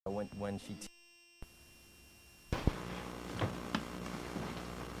when she.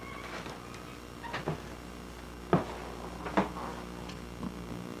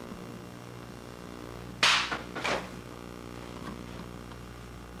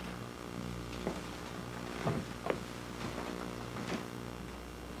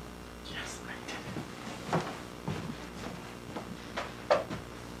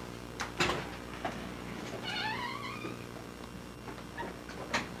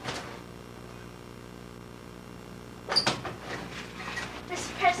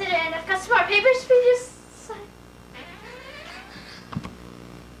 Mr. President, I've got some more papers for you to sign.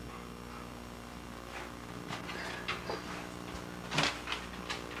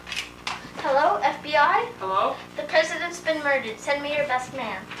 Hello, FBI? Hello? The president's been murdered. Send me your best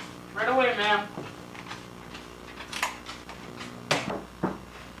man. Right away, ma'am.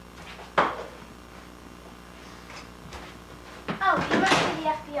 Oh, you must be the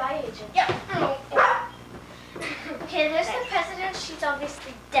FBI agent. Yeah. Okay, there's the president. She's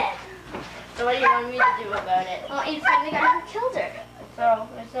obviously dead. So what do you want me to do about it? I want you to find the guy who killed her. So,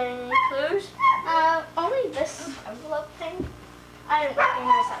 is there any clues? Only this envelope thing. I didn't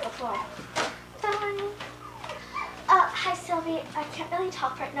recognize that before. Hi Sylvie. I can't really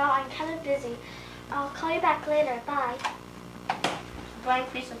talk right now. I'm kind of busy. I'll call you back later. Bye.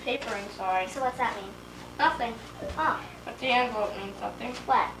 Blank piece of paper inside. So what's that mean? Nothing. Oh, But the envelope means something.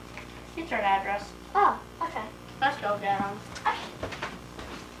 what? It's our address. Oh, okay. Let's go get him.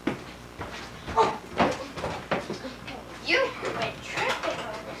 Oh. You quit tripping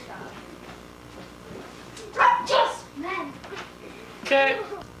over stuff. Jeez, man. Okay.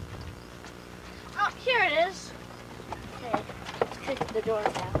 Oh, here it is. Okay, let's kick the door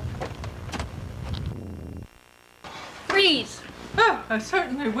down. Freeze! Oh, I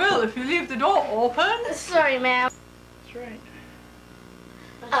certainly will if you leave the door open. Sorry, ma'am. That's right.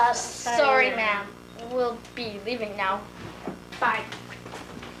 Sorry, ma'am. We'll be leaving now. Bye.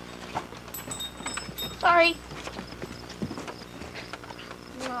 Sorry.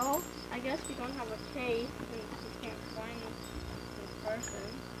 Well, I guess we don't have a case since we can't find this person.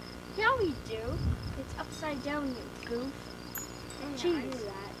 Yeah, we do. It's upside down, you goof. I knew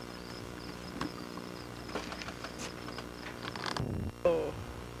that.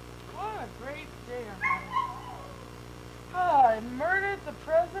 What a great day I'm having. I murdered the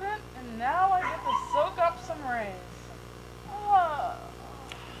president, and now I get to soak up some rays. Oh,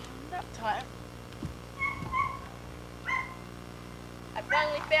 nap time. I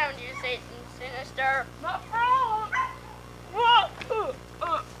finally found you, Satan Sinister. Not wrong. What?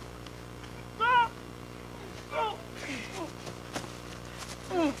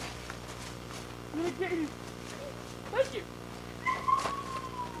 I'm gonna get you. Thank you.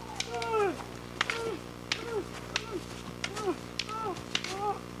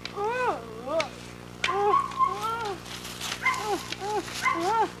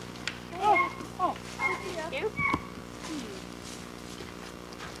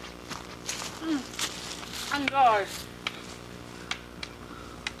 On guard.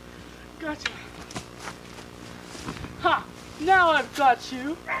 Gotcha. Ha! Now I've got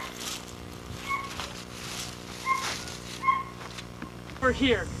you. We're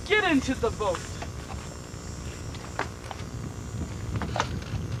here. Get into the boat.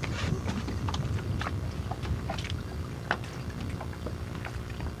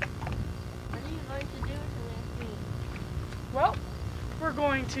 What are you going to do to me? Well, we're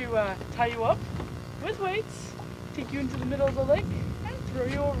going to tie you up with weights, take you into the middle of the lake, and throw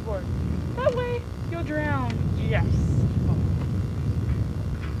you overboard. That way, you'll drown. Yes.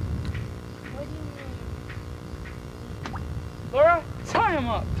 What do you mean? Laura, tie him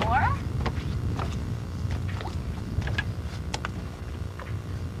up. Laura?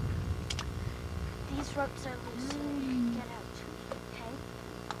 These ropes are loose. So get out. Okay?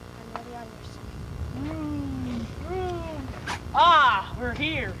 I'm ready on your side. Ah, we're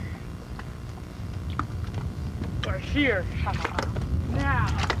here. We're here. Now,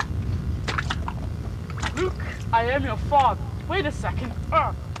 Luke, I am your father. Wait a second.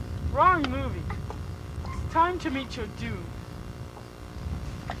 Wrong movie. It's time to meet your doom.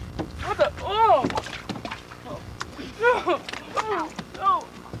 What the? Oh! No! Oh!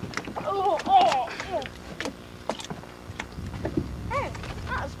 Oh! Oh! Hey,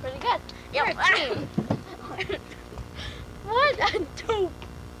 that was pretty good. You're a team. What a dope.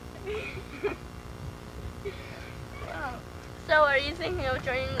 So, are you thinking of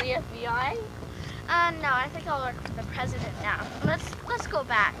joining the FBI? No, I think I'll work for the president now. Let's go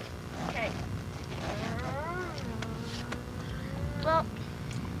back. Okay. Well,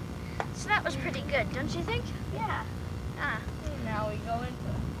 so that was pretty good, don't you think? Yeah. Ah. Now we go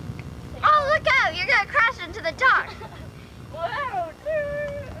into to talk. Whoa,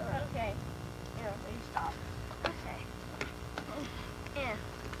 dude. Okay. Here, please stop. Okay. Yeah.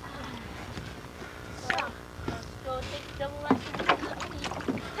 So, let's go take double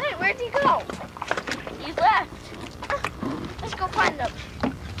lessons. Hey, where'd he go? He's left. Let's go find him.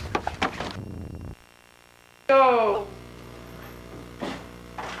 Go.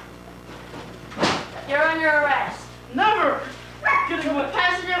 You're under arrest. Never. Get The away.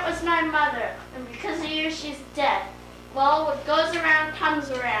 president was my mother, and because of you, she's dead. Well, what goes around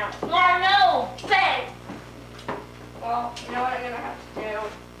comes around. More no, bang! Well, you know what I'm gonna have to do?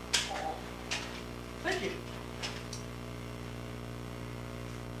 Thank you.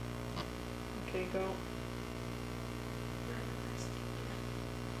 Okay, go.